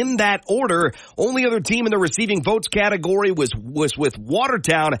Roosevelt in that order. Only other team in the receiving votes category was with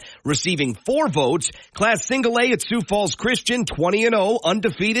Watertown receiving 4 votes. Class Single A at Sioux Falls Christian, 20-0,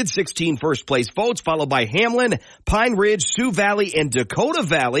 undefeated, 16 first-place votes, followed by Hamlin, Pine Ridge, Sioux Valley, and Dakota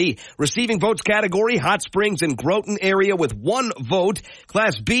Valley. Receiving votes category, Hot Springs and Groton area with 1 vote.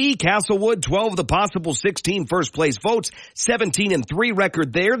 Class B, Castlewood, 12 of the possible 16 first-place votes, 17-3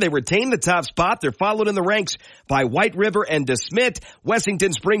 record there. They retain the top spot. They're followed in the ranks by White River and DeSmit.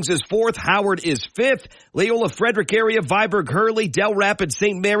 Wessington Springs is 4th. Howard is 5th. Leola Frederick area, Viborg, Hurley, Del Rapids,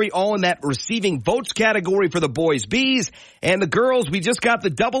 St. Mary, all in that receiving votes category for the boys' Bs. And the girls, we just got the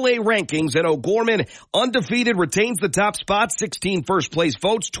AA rankings, and O'Gorman, undefeated, retains the top spot, 16 first-place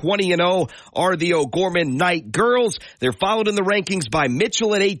votes, 20-0 are the O'Gorman Knight girls. They're followed in the rankings by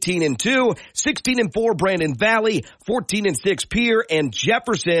Mitchell at 18-2, 16-4 Brandon Valley, 14-6 Pierre, and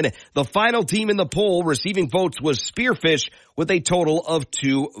Jefferson. The final team in the poll receiving votes was Spearfish with a total of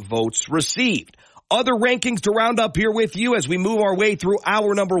 2 votes received. Other rankings to round up here with you as we move our way through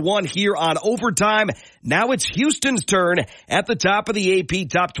hour number 1 here on Overtime. Now it's Houston's turn at the top of the AP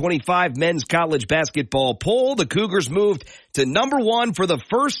Top 25 Men's College Basketball poll. The Cougars moved to number 1 for the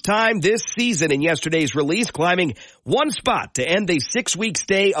first time this season in yesterday's release, climbing 1 spot to end a 6-week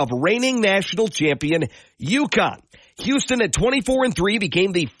stay of reigning national champion UConn. Houston at 24-3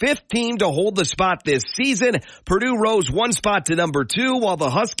 became the 5th team to hold the spot this season. Purdue rose 1 spot to number 2, while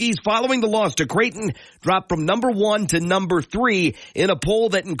the Huskies, following the loss to Creighton, dropped from number 1 to number 3 in a poll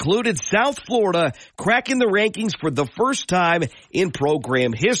that included South Florida cracking the rankings for the first time in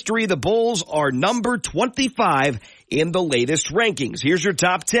program history. The Bulls are number 25 in the latest rankings. Here's your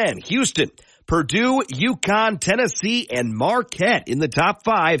top 10. Houston, Purdue, UConn, Tennessee, and Marquette in the top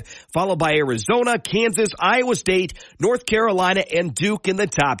 5, followed by Arizona, Kansas, Iowa State, North Carolina, and Duke in the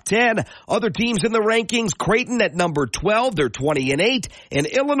top 10. Other teams in the rankings, Creighton at number 12, they're 20-8, and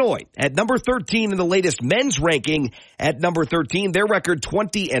Illinois at number 13 in the latest men's ranking at number 13, their record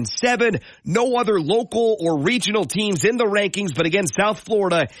 20-7. No other local or regional teams in the rankings, but again, South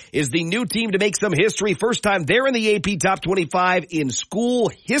Florida is the new team to make some history. First time they're in the AP Top 25 in school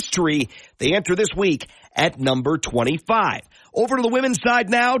history. They enter this week at number 25. Over to the women's side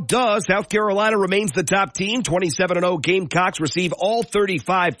now. South Carolina remains the top team. 27-0 Gamecocks receive all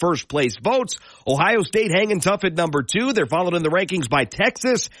 35 first-place votes. Ohio State hanging tough at number 2. They're followed in the rankings by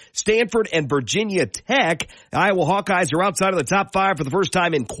Texas, Stanford, and Virginia Tech. The Iowa Hawkeyes are outside of the top 5 for the first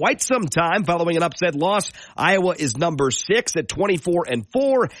time in quite some time following an upset loss. Iowa is number 6 at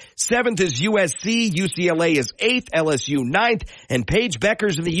 24-4. 7th is USC. UCLA is 8th. LSU 9th. And Paige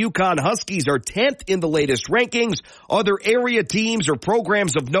Beckers and the UConn Huskies are 10th in the latest latest rankings. Other area teams or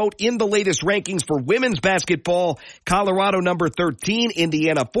programs of note in the latest rankings for women's basketball. Colorado number 13,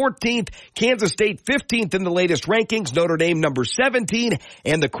 Indiana 14th, Kansas State 15th in the latest rankings, Notre Dame number 17,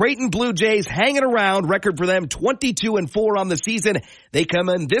 and the Creighton Blue Jays hanging around, record for them 22-4 on the season. They come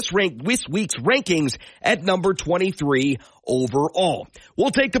in this week's rankings at number 23 overall. We'll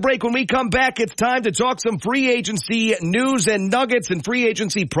take the break. When we come back, it's time to talk some free agency news and nuggets and free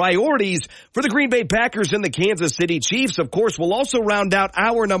agency priorities for the Green Bay Packers and the Kansas City Chiefs. Of course, we'll also round out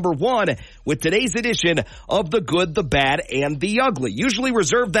hour number 1 with today's edition of The Good, the Bad, and the Ugly. Usually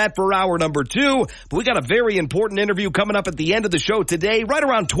reserve that for hour number 2, but we got a very important interview coming up at the end of the show today. Right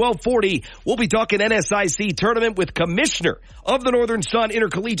around 12:40, we'll be talking NSIC tournament with Commissioner of the Northern Sun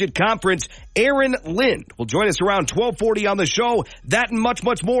Intercollegiate Conference, Aaron Lind. Will join us around 12:40 on the show. That and much,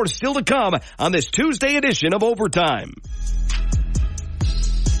 much more still to come on this Tuesday edition of Overtime.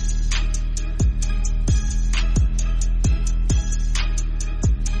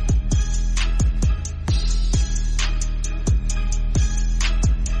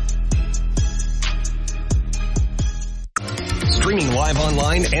 Streaming live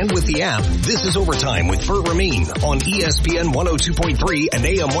online and with the app, this is Overtime with Bert Ramin on ESPN 102.3 and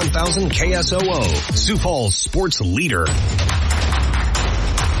AM 1000 KSOO, Sioux Falls sports leader.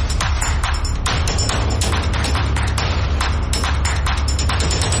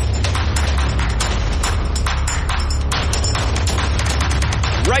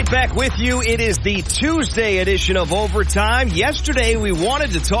 Right back with you. It is the Tuesday edition of Overtime. Yesterday, we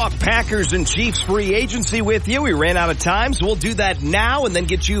wanted to talk Packers and Chiefs free agency with you. We ran out of time, so we'll do that now and then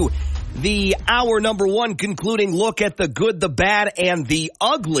get you the hour number 1 concluding look at the good, the bad, and the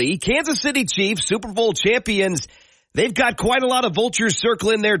ugly. Kansas City Chiefs, Super Bowl champions. They've got quite a lot of vultures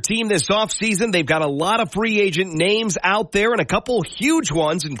circling their team this offseason. They've got a lot of free agent names out there and a couple huge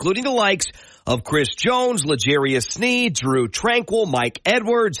ones, including the likes of Chris Jones, L'Jarius Sneed, Drew Tranquill, Mike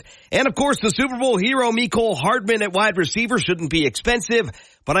Edwards, and of course the Super Bowl hero Mecole Hardman at wide receiver shouldn't be expensive,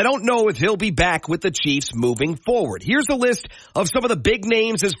 but I don't know if he'll be back with the Chiefs moving forward. Here's a list of some of the big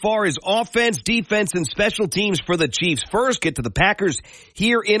names as far as offense, defense, and special teams for the Chiefs. First, get to the Packers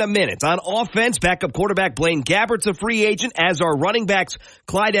here in a minute. On offense, backup quarterback Blaine Gabbert's a free agent, as are running backs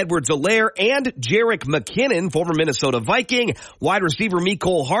Clyde Edwards-Helaire and Jerick McKinnon, former Minnesota Viking, wide receiver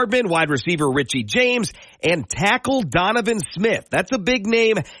Mecole Hardman, wide receiver Richie James, and tackle Donovan Smith. That's a big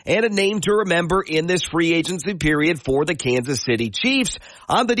name and a name to remember in this free agency period for the Kansas City Chiefs.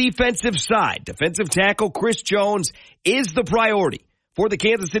 On the defensive side, defensive tackle Chris Jones is the priority for the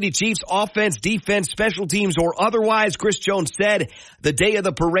Kansas City Chiefs. Offense, defense, special teams, or otherwise. Chris Jones said the day of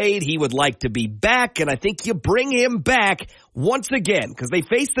the parade he would like to be back, and I think you bring him back once again because they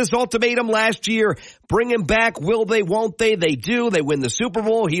faced this ultimatum last year. Bring him back. Will they, won't they? They do. They win the Super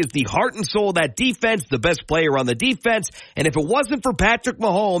Bowl. He is the heart and soul of that defense, the best player on the defense, and if it wasn't for Patrick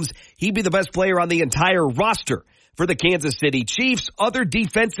Mahomes, he'd be the best player on the entire roster for the Kansas City Chiefs. Other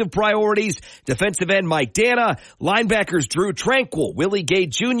defensive priorities, defensive end Mike Dana, linebackers Drew Tranquill, Willie Gay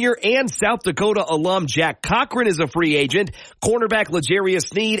Jr., and South Dakota alum Jack Cochran is a free agent, cornerback L'Jarius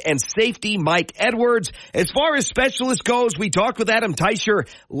Sneed, and safety Mike Edwards. As far as specialist goes, we talked with Adam Teicher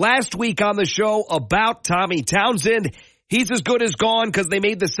last week on the show about Tommy Townsend. He's as good as gone because they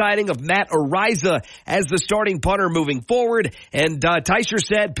made the signing of Matt Ariza as the starting punter moving forward. And Teicher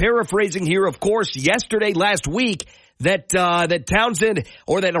said, paraphrasing here, of course, last week, that Townsend,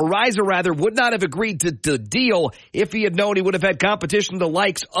 or that Ariza rather, would not have agreed to the deal if he had known he would have had competition the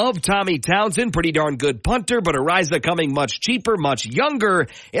likes of Tommy Townsend. Pretty darn good punter, but Ariza coming much cheaper, much younger,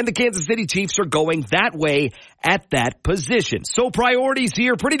 and the Kansas City Chiefs are going that way at that position. So priorities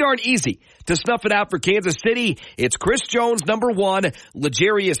here, pretty darn easy to snuff it out for Kansas City. It's Chris Jones, number 1,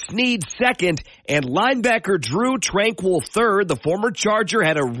 L'Jarius Sneed, 2nd, and linebacker Drew Tranquill, 3rd. The former Charger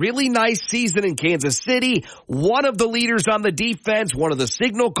had a really nice season in Kansas City. One of the leaders on the defense, one of the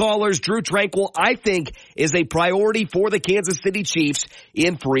signal callers. Drew Tranquill, I think, is a priority for the Kansas City Chiefs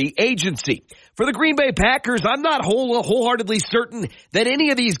in free agency. For the Green Bay Packers, I'm not wholeheartedly certain that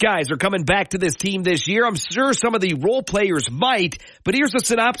any of these guys are coming back to this team this year. I'm sure some of the role players might, but here's a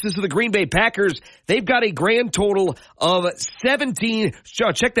synopsis of the Green Bay Packers. They've got a grand total of 18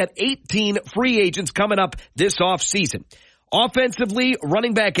 free agents coming up this offseason. Offensively,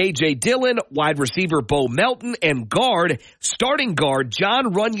 running back A.J. Dillon, wide receiver Bo Melton, and starting guard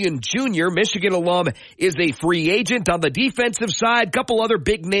John Runyon Jr., Michigan alum, is a free agent. On the defensive side, couple other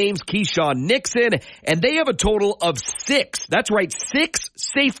big names, Keyshawn Nixon, and they have a total of 6. That's right, 6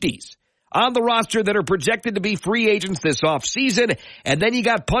 safeties on the roster that are projected to be free agents this offseason. And then you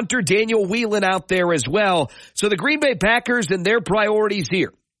got punter Daniel Whelan out there as well. So the Green Bay Packers and their priorities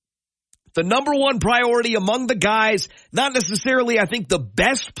here: The number one priority among the guys, not necessarily, I think, the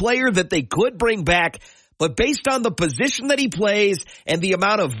best player that they could bring back, but based on the position that he plays and the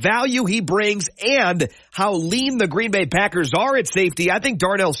amount of value he brings and how lean the Green Bay Packers are at safety, I think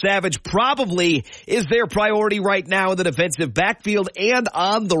Darnell Savage probably is their priority right now in the defensive backfield and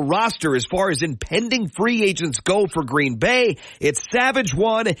on the roster. As far as impending free agents go for Green Bay, it's Savage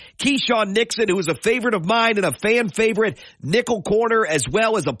one, Keyshawn Nixon, who is a favorite of mine and a fan favorite, nickel corner as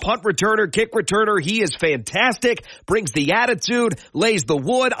well as a punt returner, kick returner. He is fantastic, brings the attitude, lays the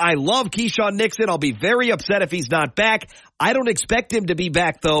wood. I love Keyshawn Nixon. I'll be very upset if he's not back. I don't expect him to be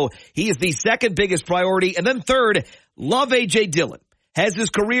back, though. He is the second biggest priority. And then third, love A.J. Dillon. Has his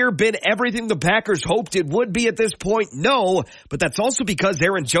career been everything the Packers hoped it would be at this point? No, but that's also because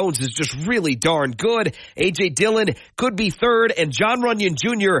Aaron Jones is just really darn good. A.J. Dillon could be third, and John Runyon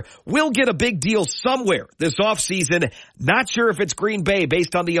Jr. will get a big deal somewhere this offseason. Not sure if it's Green Bay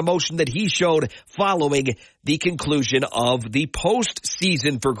based on the emotion that he showed following the conclusion of the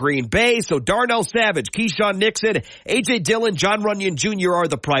postseason for Green Bay. So Darnell Savage, Keyshawn Nixon, A.J. Dillon, John Runyon Jr. are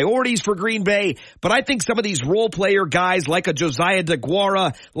the priorities for Green Bay. But I think some of these role player guys like a Josiah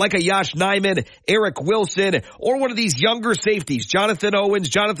DeGuara, like a Yosh Nijman, Eric Wilson, or one of these younger safeties, Jonathan Owens,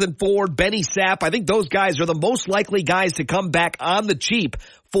 Jonathan Ford, Benny Sapp, I think those guys are the most likely guys to come back on the cheap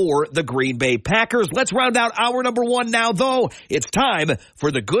for the Green Bay Packers. Let's round out hour number one now, though. It's time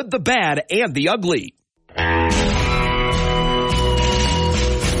for the good, the bad, and the ugly.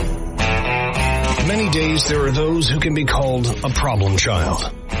 Many days there are those who can be called a problem child.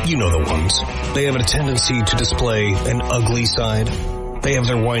 You know the ones. They have a tendency to display an ugly side. They have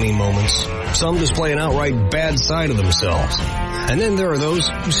their whiny moments. Some display an outright bad side of themselves. And then there are those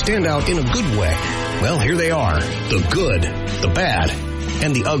who stand out in a good way. Well, here they are. The good, the bad,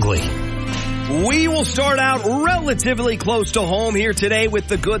 and the ugly. We will start out relatively close to home here today with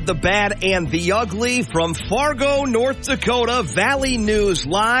the good, the bad, and the ugly from Fargo, North Dakota, Valley News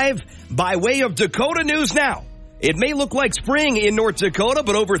Live by way of Dakota News Now. It may look like spring in North Dakota,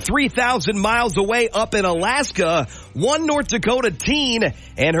 but over 3,000 miles away up in Alaska, one North Dakota teen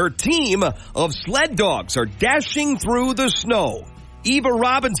and her team of sled dogs are dashing through the snow. Eva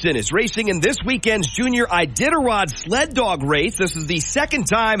Robinson is racing in this weekend's Junior Iditarod sled dog race. This is the second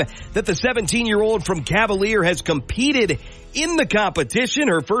time that the 17-year-old from Cavalier has competed in the competition.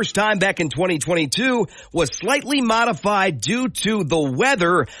 Her first time back in 2022 was slightly modified due to the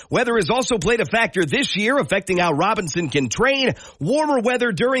weather. Weather has also played a factor this year, affecting how Robinson can train. Warmer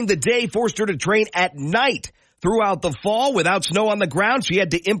weather during the day forced her to train at night. Throughout the fall, without snow on the ground, she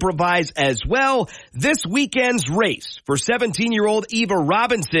had to improvise as well. This weekend's race for 17-year-old Eva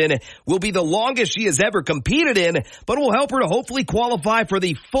Robinson will be the longest she has ever competed in, but will help her to hopefully qualify for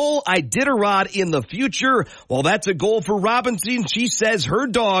the full Iditarod in the future. While that's a goal for Robinson, she says her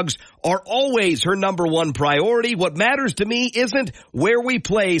dogs are always her number one priority. What matters to me isn't where we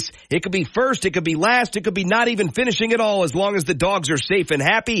place. It could be first, it could be last, it could be not even finishing at all, as long as the dogs are safe and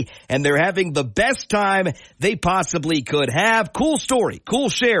happy and they're having the best time they possibly could have. Cool story, cool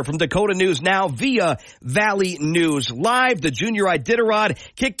share from Dakota News Now via Valley News Live. The Junior Iditarod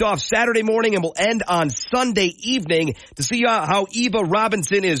kicked off Saturday morning and will end on Sunday evening. To see how Eva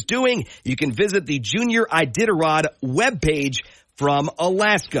Robinson is doing, you can visit the Junior Iditarod webpage from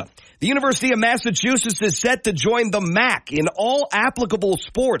Alaska. The University of Massachusetts is set to join the MAC in all applicable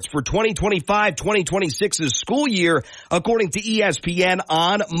sports for 2025-2026's school year, according to ESPN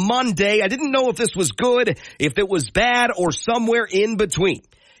on Monday. I didn't know if this was good, if it was bad, or somewhere in between.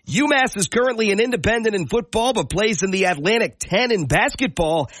 UMass is currently an independent in football, but plays in the Atlantic 10 in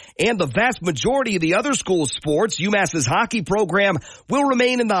basketball and the vast majority of the other school sports. UMass's hockey program will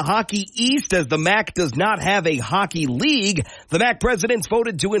remain in the Hockey East as the MAC does not have a hockey league. The MAC presidents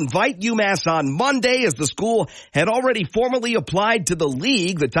voted to invite UMass on Monday as the school had already formally applied to the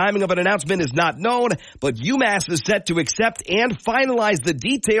league. The timing of an announcement is not known, but UMass is set to accept and finalize the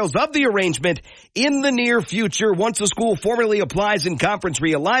details of the arrangement in the near future. Once the school formally applies in conference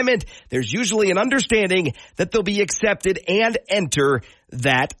realignment, there's usually an understanding that they'll be accepted and enter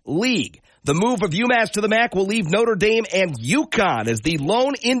that league. The move of UMass to the MAC will leave Notre Dame and UConn as the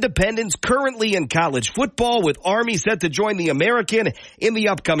lone independents currently in college football, with Army set to join the American in the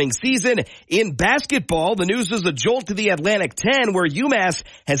upcoming season. In basketball, the news is a jolt to the Atlantic 10, where UMass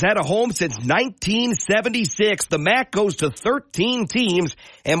has had a home since 1976. The MAC goes to 13 teams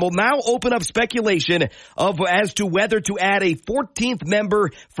and will now open up speculation as to whether to add a 14th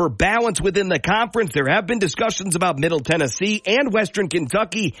member for balance within the conference. There have been discussions about Middle Tennessee and Western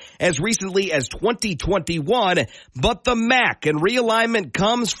Kentucky as recently as 2021, but the MAC and realignment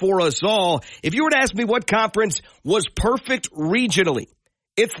comes for us all. If you were to ask me what conference was perfect regionally,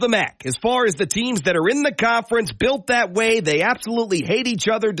 It's the MAC. As far as the teams that are in the conference, built that way, they absolutely hate each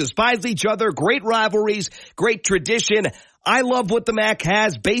other, despise each other, great rivalries, great tradition. I love what the MAC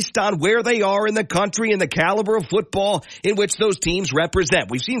has based on where they are in the country and the caliber of football in which those teams represent.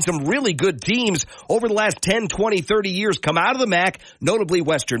 We've seen some really good teams over the last 10, 20, 30 years come out of the MAC, notably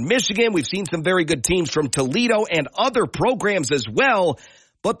Western Michigan. We've seen some very good teams from Toledo and other programs as well.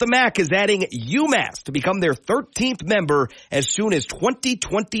 But the MAC is adding UMass to become their 13th member as soon as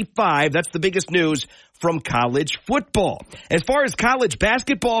 2025. That's the biggest news from college football. As far as college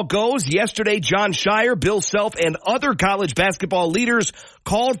basketball goes, yesterday John Shire, Bill Self, and other college basketball leaders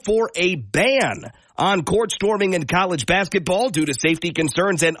called for a ban on court storming in college basketball due to safety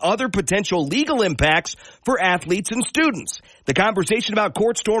concerns and other potential legal impacts for athletes and students. The conversation about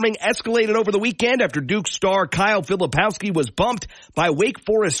court storming escalated over the weekend after Duke star Kyle Filipowski was bumped by Wake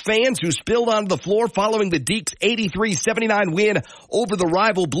Forest fans who spilled onto the floor following the Deacs' 83-79 win over the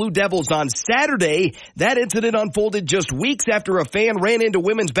rival Blue Devils on Saturday. That incident unfolded just weeks after a fan ran into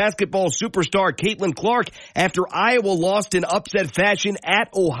women's basketball superstar Caitlin Clark after Iowa lost in upset fashion at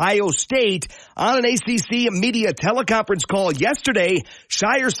Ohio State. On an ACC media teleconference call yesterday,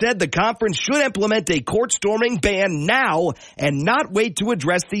 Shire said the conference should implement a court storming ban now and not wait to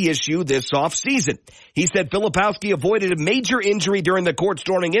address the issue this offseason. He said Filipowski avoided a major injury during the court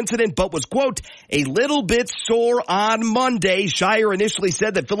storming incident, but was, quote, a little bit sore on Monday. Shire initially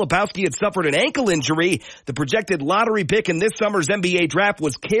said that Filipowski had suffered an ankle injury. The projected lottery pick in this summer's NBA draft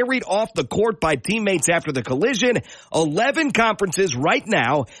was carried off the court by teammates after the collision. 11 conferences right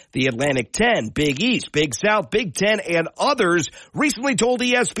now, the Atlantic 10, Big East, Big South, Big Ten, and others recently told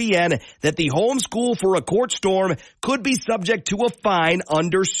ESPN that the home school for a court storm could be subject to a fine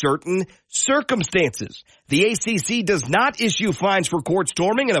under certain circumstances. The ACC does not issue fines for court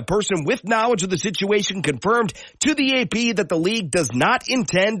storming, and a person with knowledge of the situation confirmed to the AP that the league does not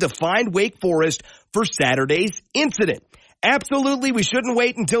intend to fine Wake Forest for Saturday's incident. Absolutely, we shouldn't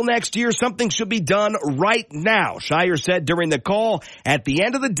wait until next year. Something should be done right now, Shire said during the call. At the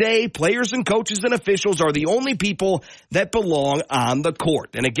end of the day, players and coaches and officials are the only people that belong on the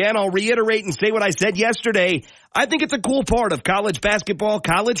court. And again, I'll reiterate and say what I said yesterday. I think it's a cool part of college basketball,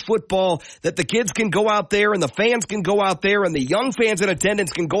 college football, that the kids can go out there and the fans can go out there and the young fans in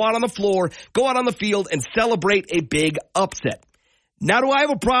attendance can go out on the floor, go out on the field and celebrate a big upset. Now, do I have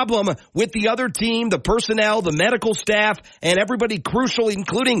a problem with the other team, the personnel, the medical staff, and everybody crucial,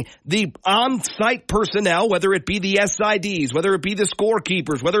 including the on-site personnel, whether it be the SIDs, whether it be the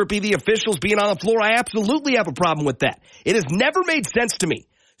scorekeepers, whether it be the officials being on the floor? I absolutely have a problem with that. It has never made sense to me.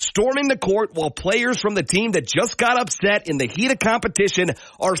 Storming the court while players from the team that just got upset in the heat of competition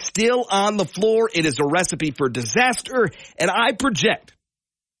are still on the floor. It is a recipe for disaster, and I project,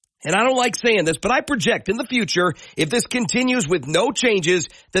 and I don't like saying this, but I project in the future, if this continues with no changes,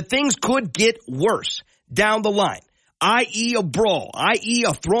 that things could get worse down the line, i.e. a brawl, i.e.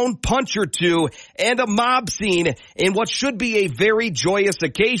 a thrown punch or two, and a mob scene in what should be a very joyous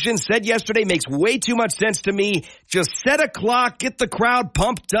occasion. Said yesterday makes way too much sense to me. Just set a clock, get the crowd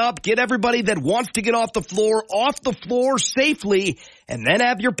pumped up, get everybody that wants to get off the floor safely, and then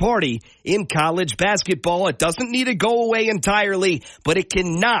have your party in college basketball. It doesn't need to go away entirely, but it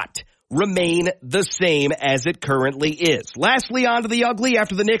cannot remain the same as it currently is. Lastly, on to the ugly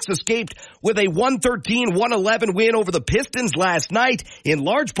after the Knicks escaped with a 113-111 win over the Pistons last night, in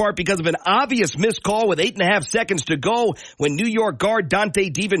large part because of an obvious missed call with 8.5 seconds to go when New York guard Dante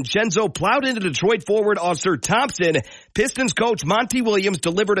DiVincenzo plowed into Detroit forward Ausar Thompson. Pistons coach Monty Williams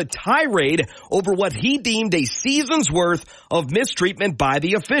delivered a tirade over what he deemed a season's worth of mistreatment by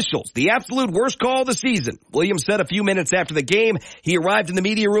the officials. The absolute worst call of the season. Williams said a few minutes after the game he arrived in the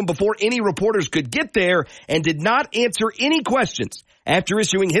media room before any reporters could get there and did not answer any questions. After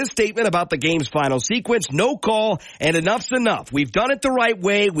issuing his statement about the game's final sequence, no call, and enough's enough. We've done it the right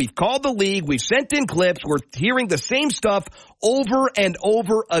way. We've called the league. We've sent in clips. We're hearing the same stuff over and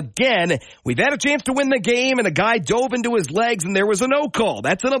over again. We've had a chance to win the game, and a guy dove into his legs, and there was a no call.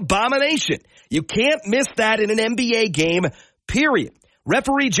 That's an abomination. You can't miss that in an NBA game, period.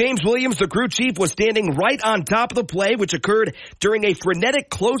 Referee James Williams, the crew chief, was standing right on top of the play, which occurred during a frenetic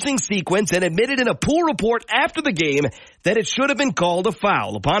closing sequence, and admitted in a pool report after the game that it should have been called a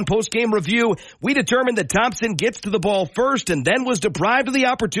foul. Upon post-game review, we determined that Thompson gets to the ball first and then was deprived of the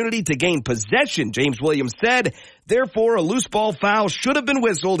opportunity to gain possession, James Williams said. Therefore, a loose ball foul should have been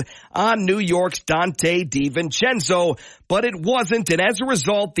whistled on New York's Dante DiVincenzo, but it wasn't, and as a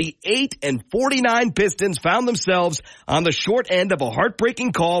result, the 8-49 Pistons found themselves on the short end of a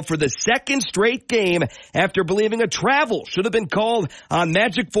heartbreaking call for the second straight game after believing a travel should have been called on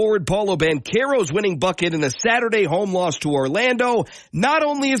Magic forward Paulo Banchero's winning bucket in a Saturday home loss loss to Orlando. Not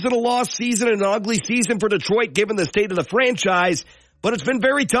only is it a lost season and an ugly season for Detroit given the state of the franchise, but it's been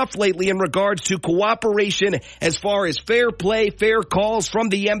very tough lately in regards to cooperation as far as fair play, fair calls from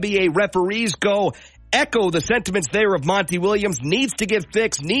the NBA referees go. Echo the sentiments there of Monty Williams. Needs to get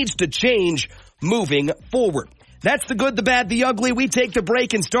fixed, needs to change moving forward. That's the good, the bad, the ugly. We take the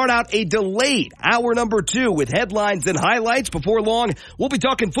break and start out a delayed hour number 2 with headlines and highlights. Before long, we'll be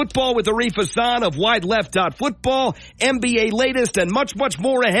talking football with Arif Hassan of WideLeft.Football, NBA latest, and much, much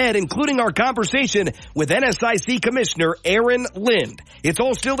more ahead, including our conversation with NSIC Commissioner Aaron Lind. It's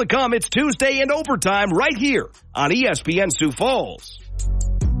all still to come. It's Tuesday in overtime right here on ESPN Sioux Falls.